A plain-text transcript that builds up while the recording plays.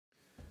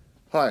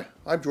Hi,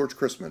 I'm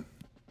GChrisman.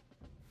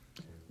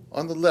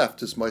 On the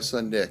left is my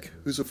son Nick,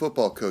 who's a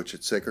football coach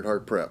at Sacred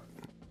Heart Prep.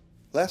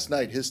 Last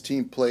night his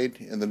team played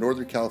in the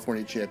Northern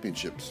California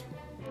Championships.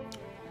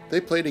 They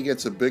played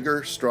against a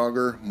bigger,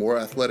 stronger, more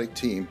athletic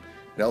team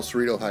in El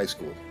Cerrito High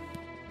School.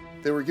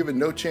 They were given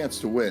no chance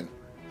to win,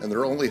 and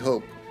their only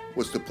hope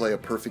was to play a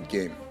perfect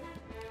game.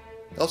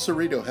 El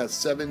Cerrito has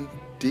 7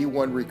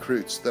 D1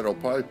 recruits that will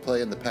probably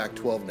play in the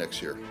Pac-12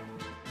 next year.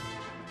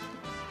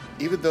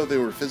 Even though they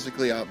were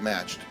physically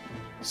outmatched,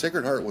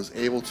 Sacred Heart was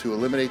able to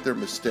eliminate their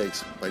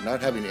mistakes by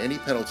not having any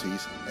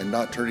penalties and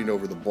not turning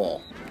over the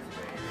ball.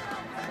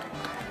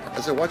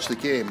 As I watched the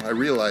game, I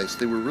realized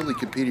they were really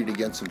competing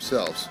against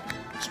themselves,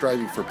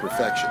 striving for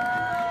perfection.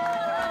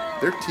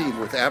 Their team,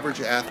 with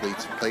average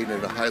athletes playing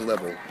at a high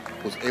level,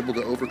 was able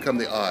to overcome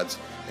the odds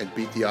and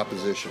beat the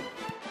opposition.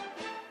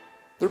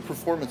 Their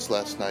performance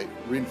last night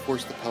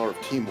reinforced the power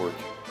of teamwork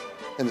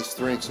and the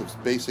strengths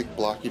of basic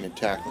blocking and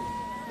tackling.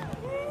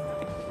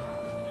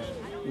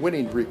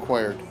 Winning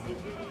required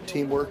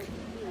teamwork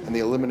and the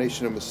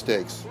elimination of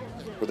mistakes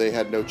where they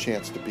had no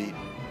chance to beat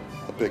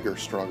a bigger,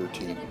 stronger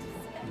team.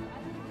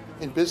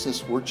 In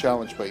business, we're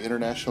challenged by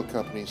international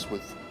companies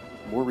with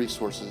more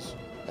resources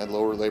and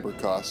lower labor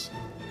costs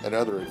and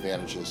other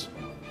advantages.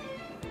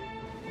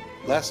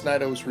 Last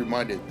night I was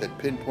reminded that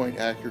pinpoint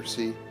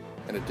accuracy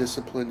and a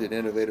disciplined and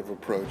innovative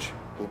approach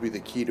will be the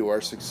key to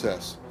our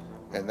success,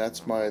 and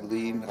that's my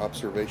lean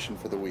observation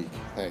for the week.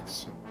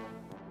 Thanks.